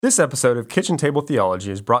This episode of Kitchen Table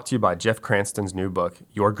Theology is brought to you by Jeff Cranston's new book,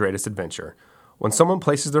 Your Greatest Adventure. When someone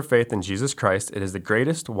places their faith in Jesus Christ, it is the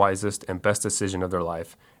greatest, wisest, and best decision of their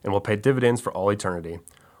life, and will pay dividends for all eternity.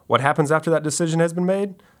 What happens after that decision has been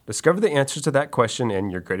made? Discover the answers to that question in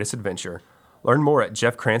Your Greatest Adventure. Learn more at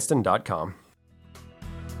jeffcranston.com.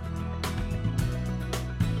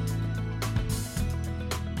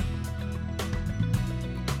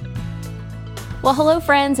 Well, hello,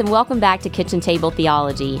 friends, and welcome back to Kitchen Table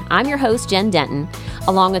Theology. I'm your host, Jen Denton.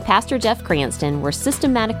 Along with Pastor Jeff Cranston, we're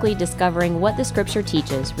systematically discovering what the Scripture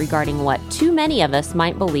teaches regarding what too many of us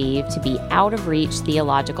might believe to be out-of-reach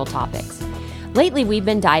theological topics. Lately, we've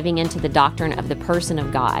been diving into the doctrine of the person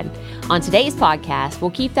of God. On today's podcast, we'll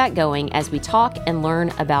keep that going as we talk and learn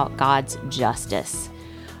about God's justice.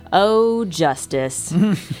 Oh, justice.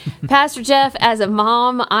 Pastor Jeff, as a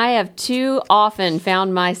mom, I have too often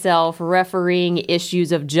found myself refereeing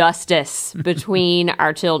issues of justice between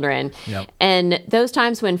our children. Yep. And those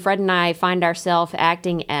times when Fred and I find ourselves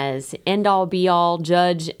acting as end-all, be-all,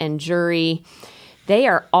 judge and jury, they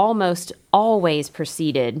are almost always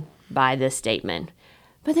preceded by this statement.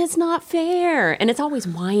 But it's not fair. And it's always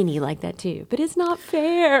whiny like that, too. But it's not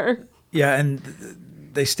fair. Yeah, and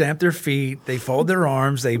they stamp their feet, they fold their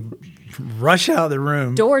arms, they rush out of the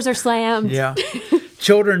room. Doors are slammed. Yeah.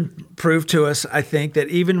 Children prove to us, I think, that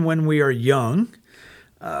even when we are young,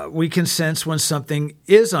 we can sense when something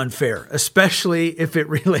is unfair, especially if it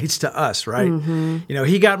relates to us, right? Mm-hmm. You know,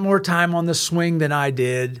 he got more time on the swing than I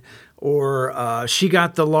did, or she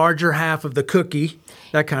got the larger half of the cookie.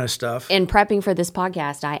 That kind of stuff. In prepping for this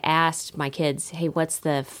podcast, I asked my kids, hey, what's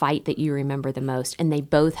the fight that you remember the most? And they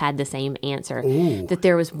both had the same answer. Ooh. That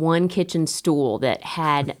there was one kitchen stool that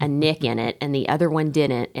had a nick in it and the other one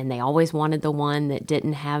didn't. And they always wanted the one that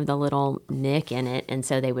didn't have the little nick in it. And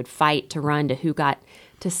so they would fight to run to who got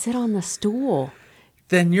to sit on the stool.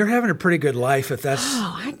 Then you're having a pretty good life if that's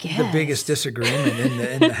the biggest disagreement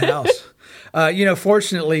in the house.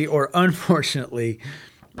 Fortunately or unfortunately,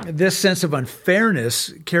 this sense of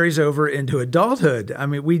unfairness carries over into adulthood. I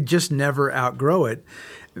mean, we just never outgrow it.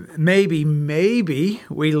 Maybe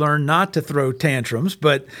we learn not to throw tantrums,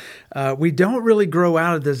 but we don't really grow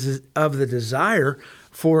out of the desire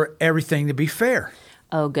for everything to be fair.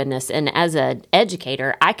 Oh, goodness. And as an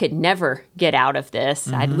educator, I could never get out of this.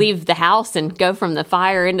 Mm-hmm. I'd leave the house and go from the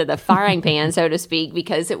fire into the frying pan, so to speak,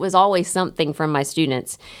 because it was always something from my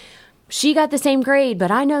students. She got the same grade,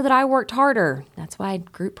 but I know that I worked harder. That's why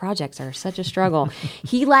group projects are such a struggle.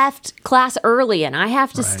 He left class early, and I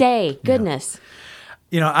have to stay. Goodness.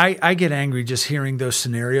 Yeah. You know, I get angry just hearing those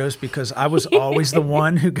scenarios because I was always the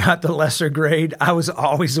one who got the lesser grade. I was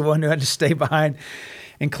always the one who had to stay behind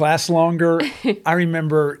in class longer. I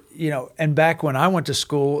remember, and back when I went to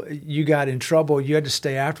school, you got in trouble. You had to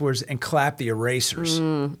stay afterwards and clap the erasers,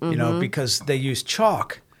 because they used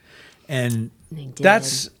chalk. And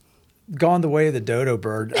that's gone the way of the dodo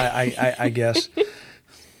bird, I guess.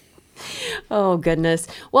 Oh, goodness.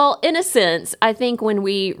 Well, in a sense, I think when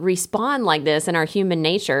we respond like this in our human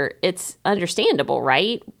nature, it's understandable,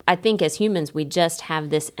 right? I think as humans, we just have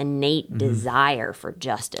this innate desire for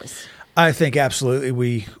justice. I think absolutely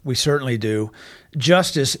we certainly do.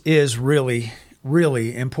 Justice is really,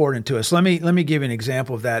 really important to us. Let me give you an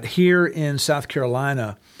example of that. Here in South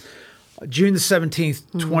Carolina, June the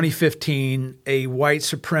 17th, 2015, a white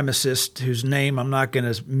supremacist whose name I'm not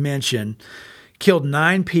going to mention killed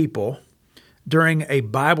 9 people during a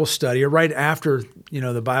Bible study, or right after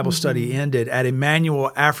the Bible study ended, at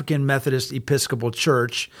Emmanuel African Methodist Episcopal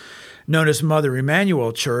Church, known as Mother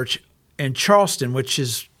Emanuel Church in Charleston, which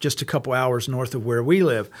is just a couple hours north of where we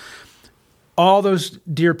live. All those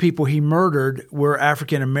dear people he murdered were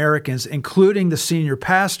African Americans, including the senior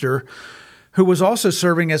pastor, who was also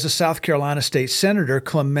serving as a South Carolina state senator,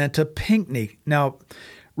 Clementa Pinckney. Now,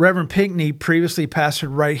 Reverend Pinckney previously pastored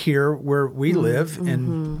right here where we live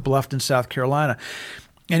in Bluffton, South Carolina.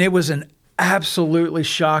 And it was an absolutely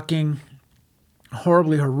shocking,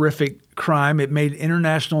 horribly horrific crime. It made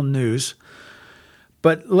international news.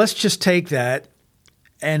 But let's just take that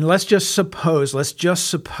and let's just suppose,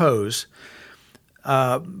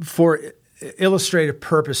 for illustrative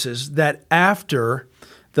purposes, that after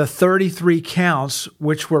the 33 counts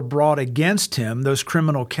which were brought against him, those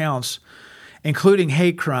criminal counts, including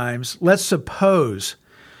hate crimes, let's suppose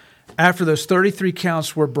after those 33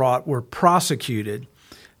 counts were prosecuted,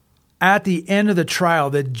 at the end of the trial,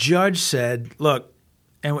 the judge said, look,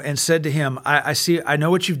 and said to him, I know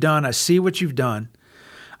what you've done. I see what you've done.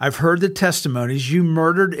 I've heard the testimonies. You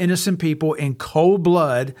murdered innocent people in cold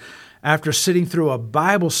blood after sitting through a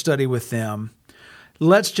Bible study with them.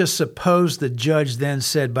 let's just suppose the judge then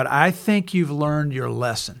said, but I think you've learned your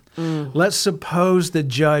lesson. Let's suppose the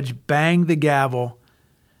judge banged the gavel,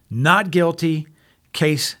 not guilty,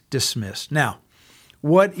 case dismissed. Now,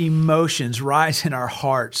 what emotions rise in our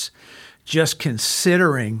hearts just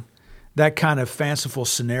considering that kind of fanciful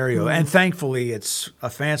scenario? And thankfully, it's a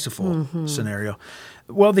fanciful scenario.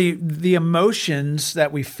 Well, the emotions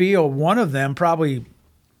that we feel, one of them probably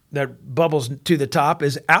that bubbles to the top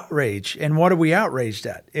is outrage. And what are we outraged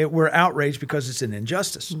at? We're outraged because it's an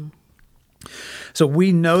injustice. So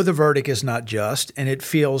we know the verdict is not just, and it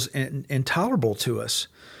feels intolerable to us.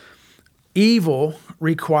 Evil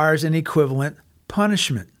requires an equivalent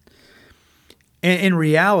punishment. In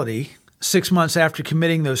reality, 6 months after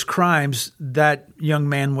committing those crimes, that young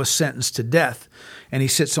man was sentenced to death, and he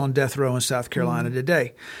sits on death row in South Carolina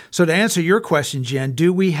today. So to answer your question, Jen,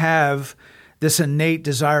 do we have this innate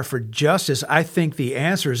desire for justice? I think the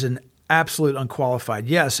answer is an absolute unqualified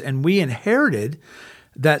yes. And we inherited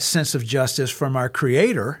that sense of justice from our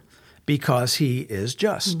Creator because He is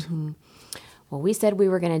just. Well, we said we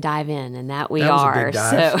were going to dive in, and that we That was a are. big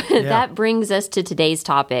dive. So Yeah. that brings us to today's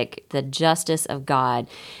topic, the justice of God.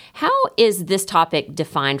 How is this topic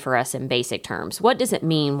defined for us in basic terms? What does it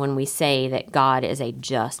mean when we say that God is a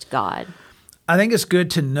just God? I think it's good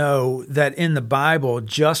to know that in the Bible,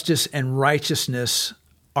 justice and righteousness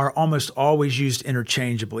are almost always used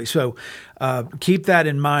interchangeably. So keep that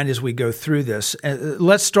in mind as we go through this.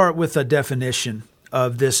 Let's start with a definition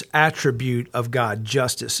of this attribute of God,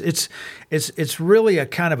 justice. It's really a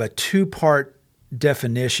kind of a two-part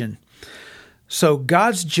definition. So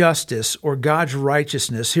God's justice or God's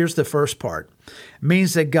righteousness, here's the first part,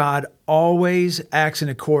 means that God always acts in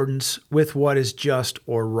accordance with what is just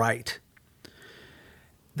or right.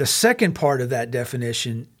 The second part of that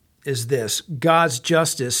definition is this: God's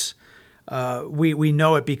justice, we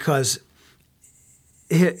know it because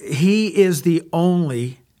He is the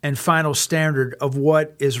only and final standard of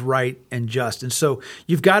what is right and just. And so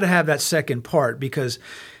you've got to have that second part, because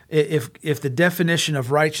if the definition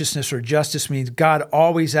of righteousness or justice means God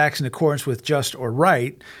always acts in accordance with just or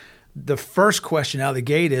right, the first question out of the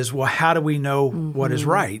gate is, well, how do we know what is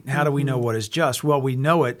right? How do we know what is just? Well, we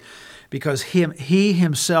know it because He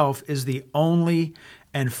Himself is the only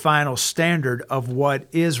and final standard of what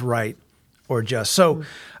is right or just. So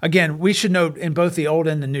again, we should note in both the Old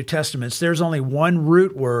and the New Testaments, there's only one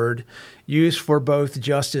root word used for both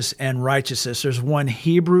justice and righteousness. There's one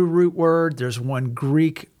Hebrew root word, there's one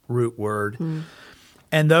Greek root word.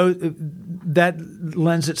 And that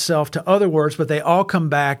lends itself to other words, but they all come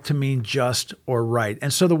back to mean just or right.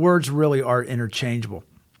 And so the words really are interchangeable.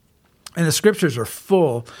 And the scriptures are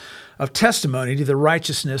full of testimony to the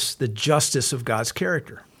righteousness, the justice of God's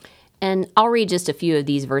character. And I'll read just a few of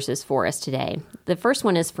these verses for us today. The first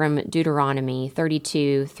one is from Deuteronomy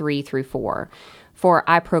 32, 3 through 4. For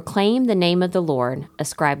I proclaim the name of the Lord,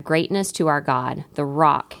 ascribe greatness to our God, the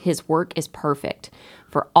rock, His work is perfect.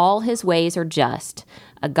 For all His ways are just,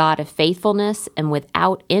 a God of faithfulness and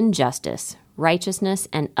without injustice, righteousness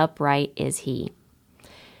and upright is He.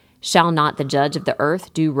 Shall not the judge of the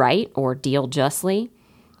earth do right or deal justly?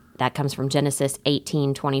 That comes from Genesis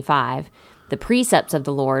 18:25. The precepts of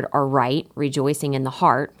the Lord are right, rejoicing in the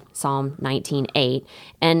heart, Psalm 19:8.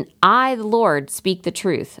 And I, the Lord, speak the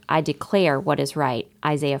truth. I declare what is right,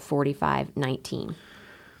 Isaiah 45:19.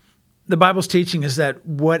 The Bible's teaching is that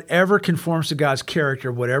whatever conforms to God's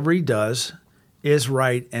character, whatever He does, is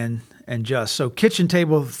right and just. So kitchen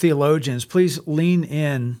table theologians, please lean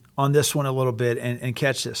in on this one a little bit and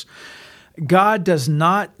catch this. God does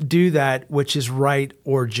not do that which is right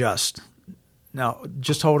or just. Now,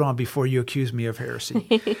 just hold on before you accuse me of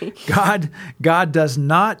heresy. God does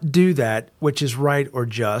not do that which is right or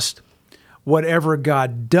just. Whatever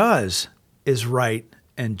God does is right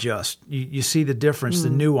and just. You see the difference, the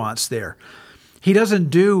nuance there. He doesn't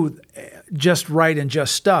do just right and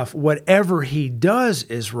just stuff. Whatever He does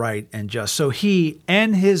is right and just. So He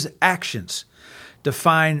and His actions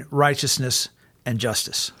define righteousness and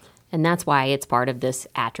justice. And that's why it's part of this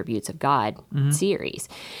Attributes of God series.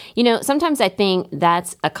 You know, sometimes I think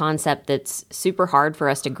that's a concept that's super hard for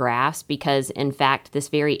us to grasp because, in fact, this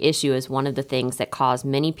very issue is one of the things that cause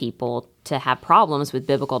many people to have problems with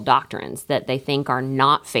biblical doctrines that they think are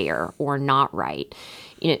not fair or not right.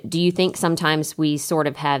 You know, do you think sometimes we sort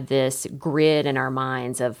of have this grid in our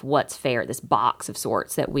minds of what's fair, this box of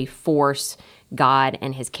sorts that we force God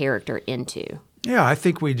and His character into? Yeah, I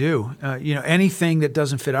think we do. Anything that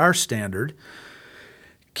doesn't fit our standard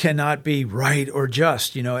cannot be right or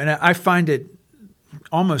just, and I find it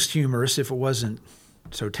almost humorous, if it wasn't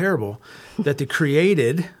so terrible, that the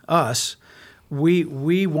created us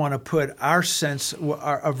we want to put our sense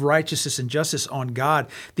of righteousness and justice on God.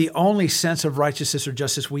 The only sense of righteousness or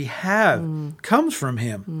justice we have comes from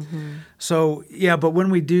Him. Mm-hmm. So, yeah, but when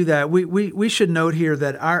we do that, we should note here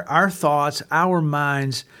that our thoughts, our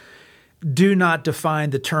minds do not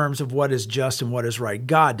define the terms of what is just and what is right.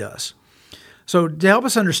 God does. So to help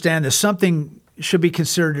us understand this, something should be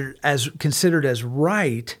considered as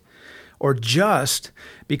right or just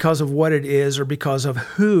because of what it is or because of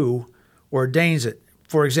who ordains it.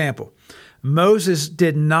 For example, Moses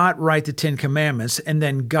did not write the Ten Commandments and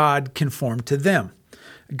then God conformed to them.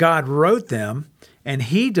 God wrote them and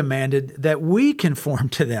He demanded that we conform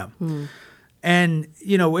to them. Mm. And,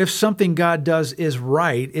 if something God does is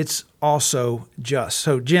right, it's also just.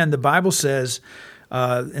 So, Jen, the Bible says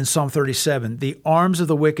in Psalm 37, the arms of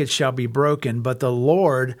the wicked shall be broken, but the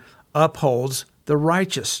Lord upholds the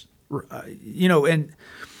righteous. And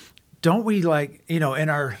don't we in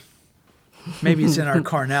our... Maybe it's in our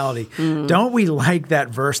carnality. Don't we like that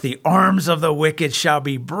verse? The arms of the wicked shall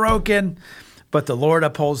be broken, but the Lord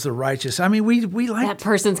upholds the righteous. I mean, we like that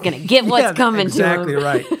person's going to get what's coming to him. Exactly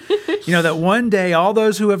right. That one day all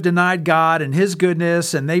those who have denied God and His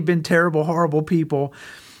goodness, and they've been terrible, horrible people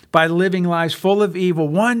by living lives full of evil,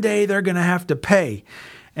 one day they're going to have to pay.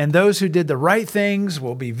 And those who did the right things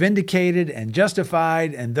will be vindicated and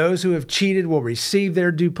justified, and those who have cheated will receive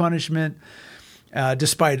their due punishment.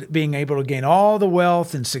 Despite being able to gain all the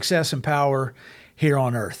wealth and success and power here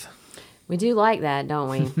on earth. We do like that, don't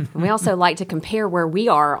we? And we also like to compare where we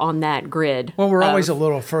are on that grid. Well, we're always a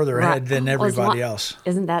little further ahead than everybody else.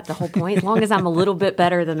 Isn't that the whole point? As long as I'm a little bit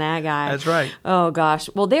better than that guy. That's right. Oh, gosh.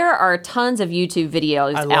 Well, there are tons of YouTube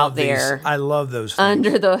videos out there. I love those things.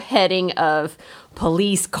 Under the heading of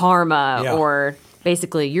police karma or...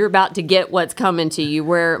 Basically, you're about to get what's coming to you,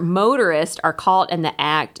 where motorists are caught in the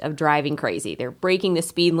act of driving crazy. They're breaking the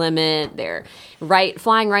speed limit. They're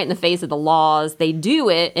flying right in the face of the laws. They do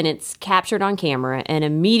it, and it's captured on camera, and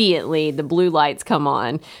immediately the blue lights come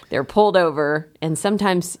on. They're pulled over, and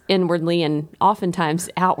sometimes inwardly and oftentimes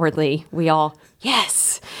outwardly, we all,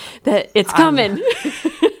 yes, that it's coming.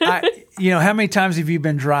 How many times have you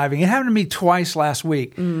been driving? It happened to me twice last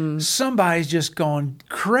week. Somebody's just going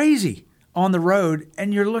crazy on the road,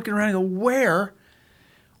 and you're looking around and go, where?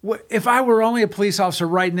 If I were only a police officer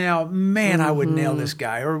right now, man, I would nail this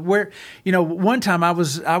guy. Or where, one time I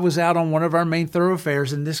was out on one of our main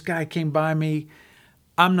thoroughfares, and this guy came by me.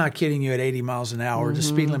 I'm not kidding you, at 80 miles an hour. The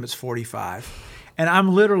speed limit's 45. And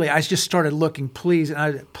I just started looking, please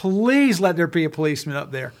let there be a policeman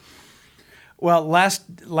up there. Well,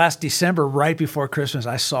 last December, right before Christmas,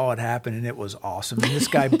 I saw it happen, and it was awesome. And this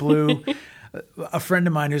guy blew... A friend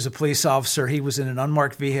of mine who's a police officer, he was in an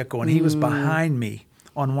unmarked vehicle, and he was behind me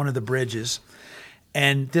on one of the bridges.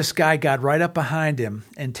 And this guy got right up behind him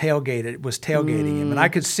and was tailgating him. And I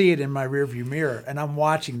could see it in my rearview mirror. And I'm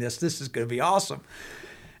watching this. This is going to be awesome.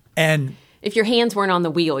 And if your hands weren't on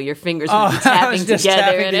the wheel, your fingers would be tapping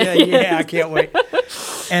together. Yeah, I can't wait.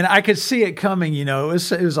 And I could see it coming, it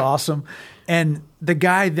was awesome. And the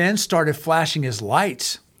guy then started flashing his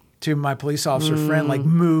lights to my police officer friend, like,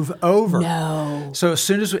 move over. No. So as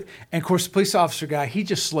soon as and of course, the police officer guy, he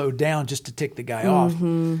just slowed down just to tick the guy off.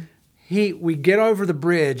 We get over the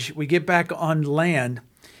bridge, we get back on land,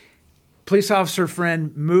 police officer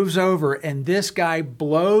friend moves over, and this guy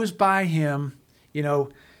blows by him,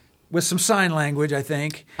 with some sign language, I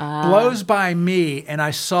think, blows by me, and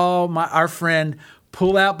I saw our friend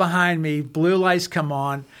pull out behind me, blue lights come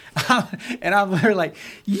on, and I'm literally like,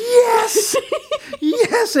 yes!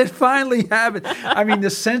 Yes, it finally happened. I mean, the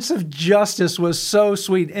sense of justice was so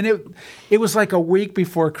sweet. And it was like a week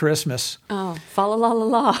before Christmas. Oh, fa la la la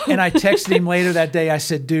la. And I texted him later that day. I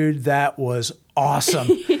said, dude, that was awesome.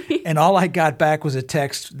 And all I got back was a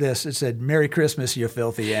text. It said, Merry Christmas, you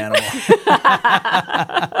filthy animal.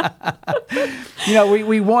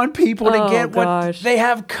 We want people to get what they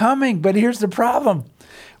have coming. But here's the problem.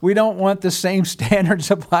 We don't want the same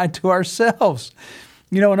standards applied to ourselves.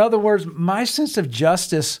 In other words, my sense of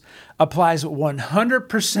justice applies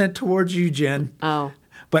 100% towards you, Jen. Oh.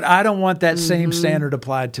 But I don't want that same standard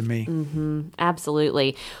applied to me.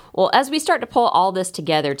 Absolutely. Well, as we start to pull all this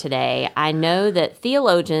together today, I know that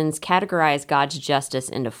theologians categorize God's justice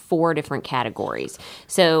into 4 different categories.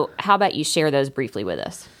 So how about you share those briefly with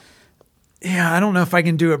us? Yeah, I don't know if I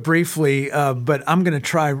can do it briefly, but I'm going to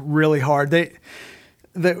try really hard.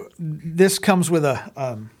 This comes with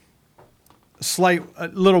a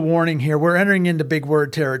slight little warning here. We're entering into big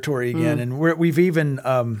word territory again, and we've even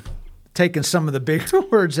taken some of the big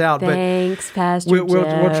words out. Thanks, but Pastor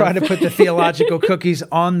we'll try to put the theological cookies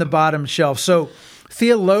on the bottom shelf. So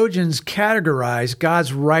Theologians categorize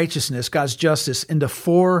God's righteousness, God's justice, into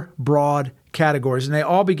 4 broad categories, and they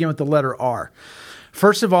all begin with the letter R.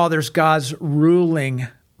 First of all, there's God's ruling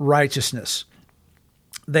righteousness.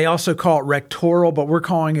 They also call it rectoral, but we're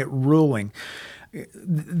calling it ruling.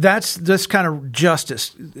 That's this kind of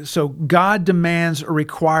justice. So God demands or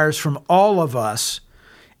requires from all of us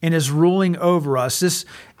in his ruling over us.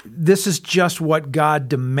 This is just what God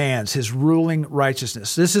demands, his ruling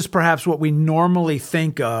righteousness. This is perhaps what we normally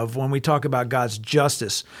think of when we talk about God's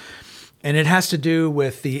justice. And it has to do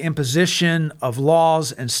with the imposition of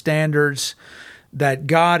laws and standards, that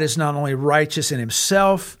God is not only righteous in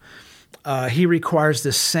himself, he requires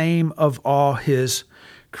the same of all his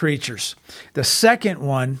creatures. The second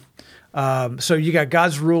one, so you got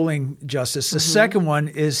God's ruling justice. The second one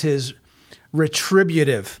is his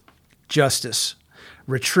retributive justice.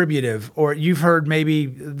 Retributive, or you've heard maybe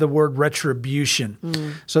the word retribution.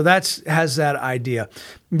 So that has that idea.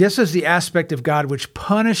 This is the aspect of God which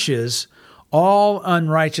punishes all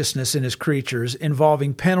unrighteousness in his creatures,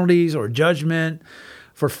 involving penalties or judgment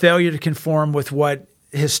for failure to conform with what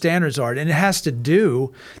his standards are. And it has to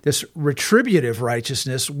do, this retributive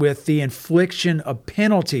righteousness, with the infliction of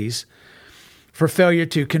penalties for failure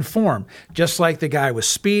to conform. Just like the guy was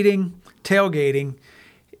speeding, tailgating,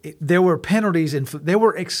 there were penalties, there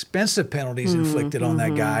were expensive penalties inflicted on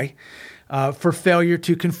that guy for failure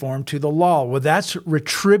to conform to the law. Well, that's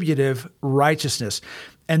retributive righteousness.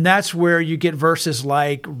 And that's where you get verses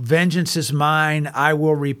like, vengeance is mine, I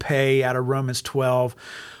will repay, out of Romans 12.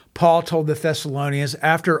 Paul told the Thessalonians,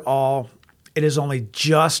 after all, it is only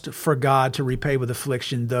just for God to repay with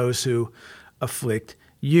affliction those who afflict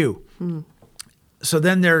you. So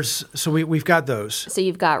then we've got those. So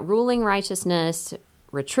you've got ruling righteousness,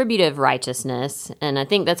 retributive righteousness, and I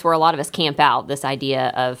think that's where a lot of us camp out, this idea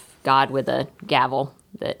of God with a gavel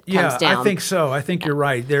that comes down. I think so. I think you're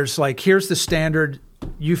right. There's here's the standard,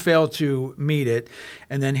 you fail to meet it,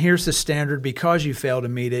 and then here's the standard, because you fail to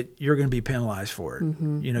meet it, you're going to be penalized for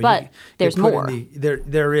it. But there's more.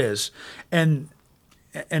 There is, and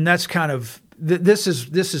that's kind of this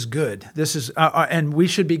is good. This is and we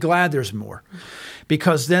should be glad there's more,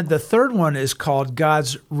 because then the third one is called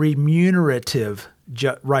God's remunerative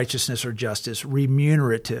righteousness or justice,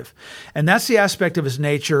 remunerative. And that's the aspect of his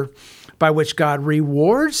nature by which God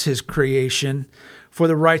rewards his creation for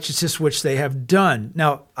the righteousness which they have done.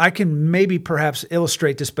 Now, I can perhaps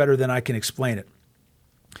illustrate this better than I can explain it.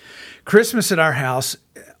 Christmas at our house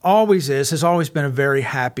has always been a very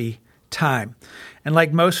happy time. And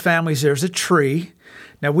like most families, there's a tree.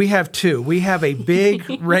 Now, we have 2. We have a big,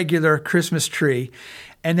 regular Christmas tree,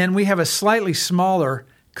 and then we have a slightly smaller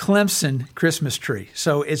Clemson Christmas tree.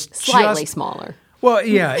 So it's slightly smaller. Well,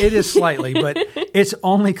 yeah, it is slightly, but it's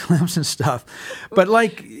only Clemson stuff. But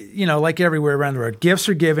like everywhere around the world, gifts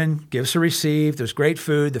are given, gifts are received, there's great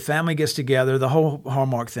food, the family gets together, the whole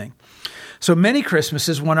Hallmark thing. So many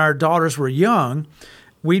Christmases when our daughters were young,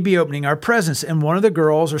 we'd be opening our presents, and one of the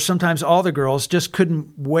girls, or sometimes all the girls, just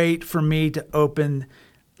couldn't wait for me to open,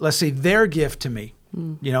 let's say, their gift to me.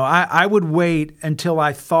 I would wait until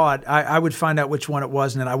I thought I would find out which one it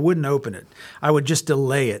was, and then I wouldn't open it. I would just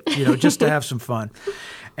delay it, just to have some fun.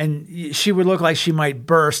 And she would look like she might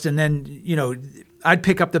burst, and then, I'd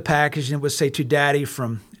pick up the package, and it would say, to Daddy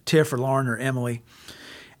from Tiff or Lauren or Emily.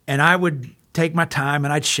 And I would take my time,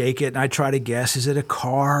 and I'd shake it, and I'd try to guess, is it a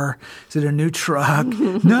car? Is it a new truck?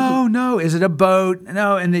 No. Is it a boat?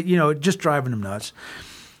 No. And, just driving them nuts.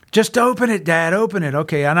 Just open it, Dad, open it.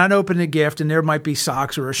 Okay, and I'd open the gift, and there might be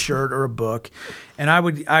socks or a shirt or a book. And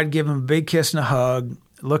I'd give them a big kiss and a hug,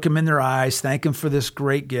 look them in their eyes, thank them for this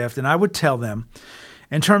great gift. And I would tell them,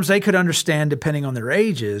 in terms they could understand depending on their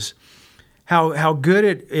ages, how good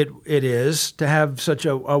it is to have such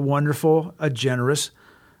a wonderful, a generous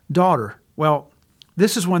daughter. Well,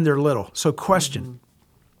 this is when they're little. So question,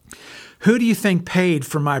 who do you think paid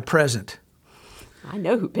for my present? I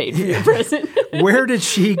know who paid for your present. Where did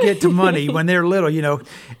she get the money when they're little?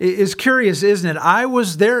 It's curious, isn't it? I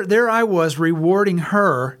was there I was rewarding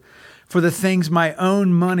her for the things my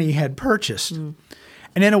own money had purchased.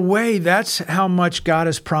 And in a way, that's how much God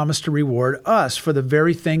has promised to reward us for the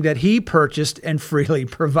very thing that he purchased and freely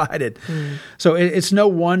provided. So it's no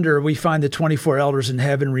wonder we find the 24 elders in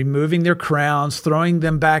heaven removing their crowns, throwing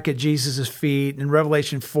them back at Jesus' feet. In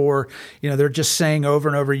Revelation 4, they're just saying over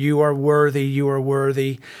and over, you are worthy, you are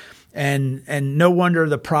worthy. And no wonder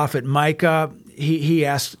the prophet Micah, he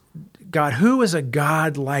asked God, who is a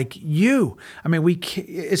God like you? I mean,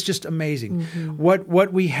 it's just amazing.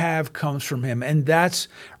 What we have comes from him, and that's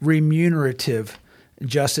remunerative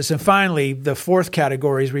justice. And finally, the fourth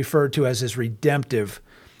category is referred to as his redemptive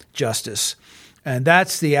justice. And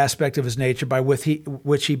that's the aspect of his nature by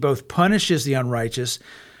which he both punishes the unrighteous,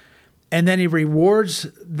 and then he rewards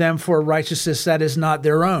them for a righteousness that is not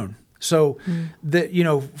their own. So,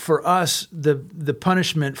 for us, the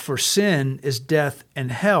punishment for sin is death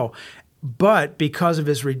and hell. But because of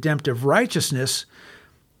his redemptive righteousness,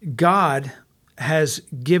 God has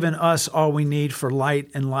given us all we need for light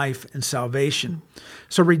and life and salvation.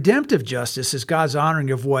 So redemptive justice is God's honoring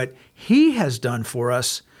of what he has done for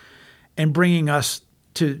us and bringing us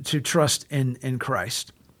to trust in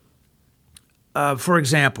Christ. For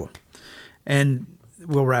example, and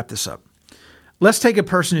we'll wrap this up. Let's take a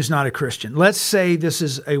person who's not a Christian. Let's say this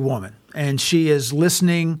is a woman, and she is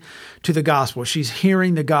listening to the gospel. She's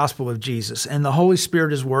hearing the gospel of Jesus, and the Holy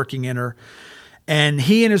Spirit is working in her. And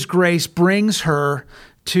he in his grace brings her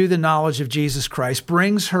to the knowledge of Jesus Christ,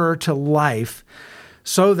 brings her to life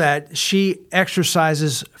so that she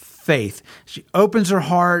exercises faith. She opens her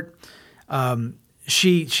heart.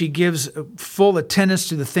 She gives full attendance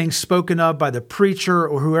to the things spoken of by the preacher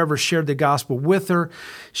or whoever shared the gospel with her.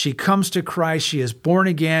 She comes to Christ. She is born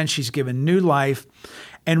again. She's given new life.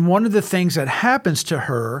 And one of the things that happens to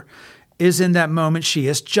her is in that moment she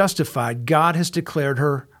is justified. God has declared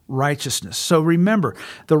her righteousness. So remember,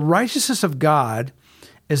 the righteousness of God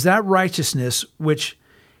is that righteousness which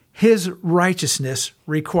his righteousness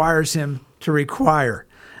requires him to require.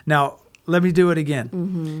 Now, let me do it again.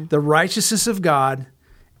 Mm-hmm. The righteousness of God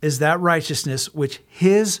is that righteousness which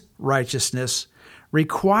his righteousness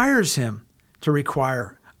requires him to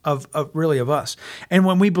require of us. And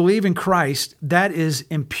when we believe in Christ, that is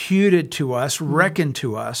imputed to us, reckoned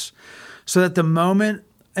to us, so that the moment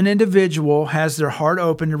an individual has their heart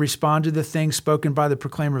open to respond to the things spoken by the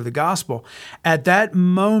proclaimer of the gospel, at that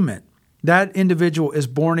moment, that individual is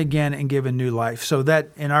born again and given new life. So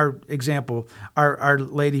that, in our example, our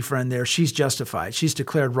lady friend there, she's justified. She's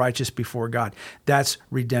declared righteous before God. That's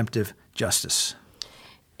redemptive justice.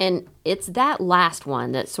 And it's that last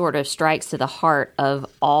one that sort of strikes to the heart of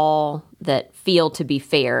all that feel to be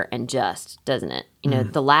fair and just, doesn't it?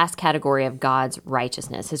 The last category of God's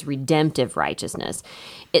righteousness, his redemptive righteousness.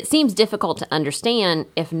 It seems difficult to understand,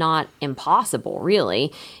 if not impossible,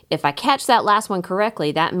 really. If I catch that last one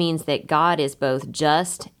correctly, that means that God is both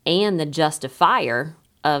just and the justifier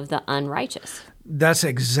of the unrighteous. That's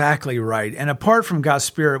exactly right. And apart from God's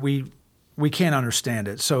Spirit, we can't understand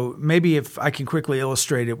it. So maybe if I can quickly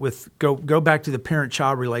illustrate it with go back to the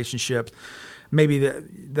parent-child relationship, maybe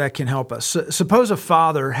that can help us. Suppose a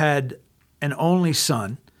father had an only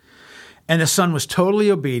son, and the son was totally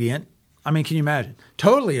obedient. I mean, can you imagine?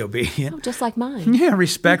 Totally obedient. Oh, just like mine. Yeah,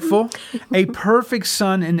 respectful. A perfect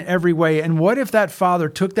son in every way. And what if that father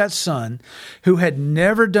took that son who had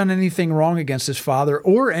never done anything wrong against his father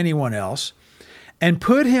or anyone else and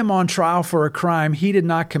put him on trial for a crime he did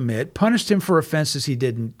not commit, punished him for offenses he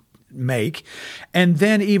didn't make, and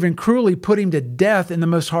then even cruelly put him to death in the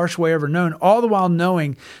most harsh way ever known, all the while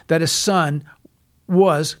knowing that his son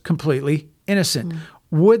was completely innocent?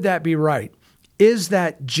 Would that be right? Is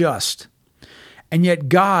that just? And yet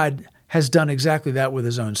God has done exactly that with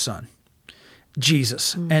his own son,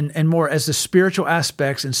 Jesus. And more, as the spiritual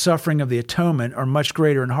aspects and suffering of the atonement are much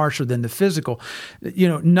greater and harsher than the physical,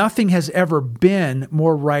 nothing has ever been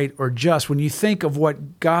more right or just. When you think of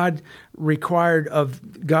what God required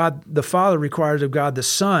of God the Father, required of God the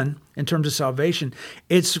Son in terms of salvation,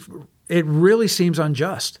 it really seems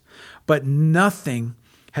unjust. But nothing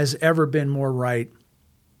has ever been more right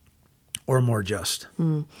or more just.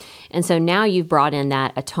 And so now you've brought in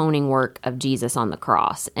that atoning work of Jesus on the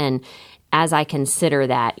cross. And as I consider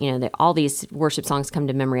that, all these worship songs come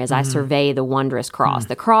to memory as I survey the wondrous cross.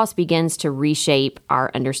 The cross begins to reshape our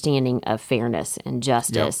understanding of fairness and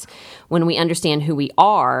justice. Yep. When we understand who we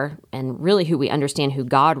are, and really who we understand who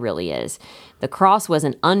God really is, the cross was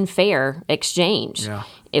an unfair exchange. Yeah.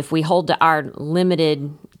 If we hold to our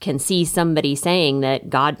limited, can see somebody saying that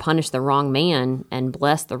God punished the wrong man and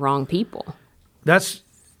blessed the wrong people. That's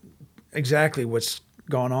exactly what's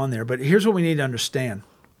going on there. But here's what we need to understand.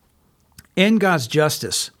 In God's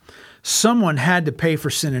justice, someone had to pay for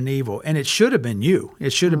sin and evil, and it should have been you.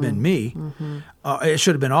 It should have been me. It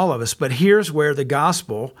should have been all of us. But here's where the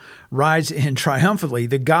gospel rides in triumphantly.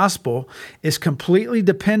 The gospel is completely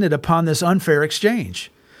dependent upon this unfair exchange.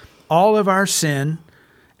 All of our sin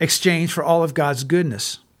exchanged for all of God's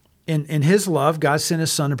goodness. In his love, God sent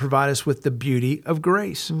his Son to provide us with the beauty of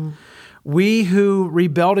grace. We who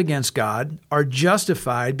rebelled against God are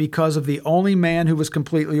justified because of the only man who was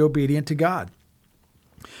completely obedient to God.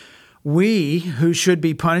 We who should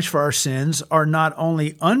be punished for our sins are not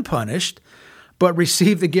only unpunished, but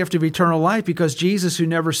receive the gift of eternal life because Jesus, who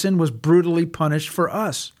never sinned, was brutally punished for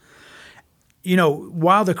us.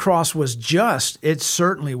 while the cross was just, it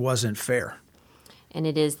certainly wasn't fair. And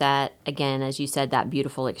it is that, again, as you said, that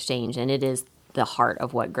beautiful exchange. And it is the heart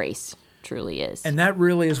of what grace truly is. And that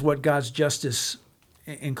really is what God's justice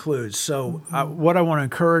includes. So what I want to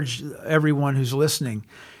encourage everyone who's listening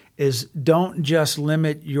is don't just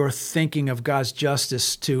limit your thinking of God's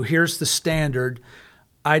justice to, here's the standard,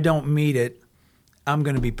 I don't meet it, I'm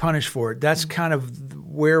going to be punished for it. That's kind of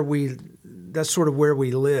that's sort of where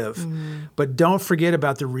we live. But don't forget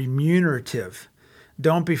about the remunerative.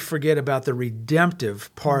 Don't forget about the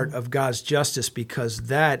redemptive part of God's justice, because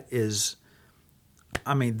that's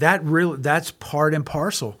part and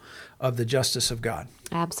parcel of the justice of God.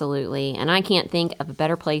 Absolutely. And I can't think of a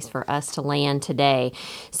better place for us to land today.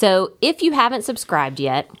 So if you haven't subscribed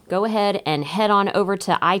yet, go ahead and head on over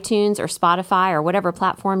to iTunes or Spotify or whatever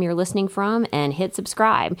platform you're listening from and hit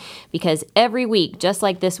subscribe, because every week, just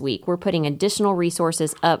like this week, we're putting additional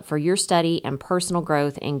resources up for your study and personal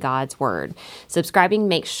growth in God's Word. Subscribing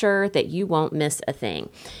makes sure that you won't miss a thing.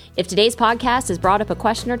 If today's podcast has brought up a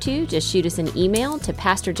question or two, just shoot us an email to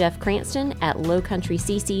Pastor Jeff Cranston at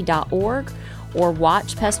lowcountrycc.org, or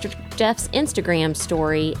watch Pastor Jeff's Instagram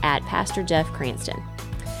story at Pastor Jeff Cranston.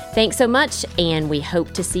 Thanks so much, and we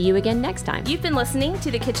hope to see you again next time. You've been listening to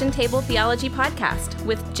the Kitchen Table Theology Podcast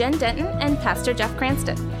with Jen Denton and Pastor Jeff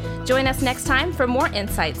Cranston. Join us next time for more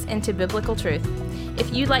insights into biblical truth.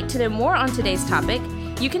 If you'd like to know more on today's topic,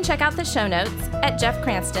 you can check out the show notes at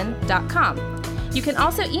jeffcranston.com. You can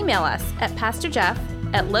also email us at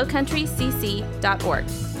pastorjeff@lowcountrycc.org.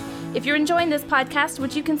 If you're enjoying this podcast,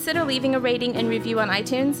 would you consider leaving a rating and review on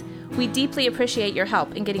iTunes? We deeply appreciate your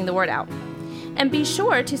help in getting the word out. And be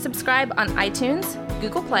sure to subscribe on iTunes,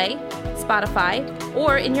 Google Play, Spotify,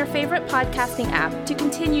 or in your favorite podcasting app to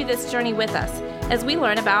continue this journey with us as we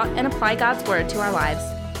learn about and apply God's Word to our lives.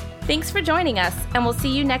 Thanks for joining us, and we'll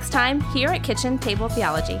see you next time here at Kitchen Table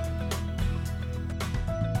Theology.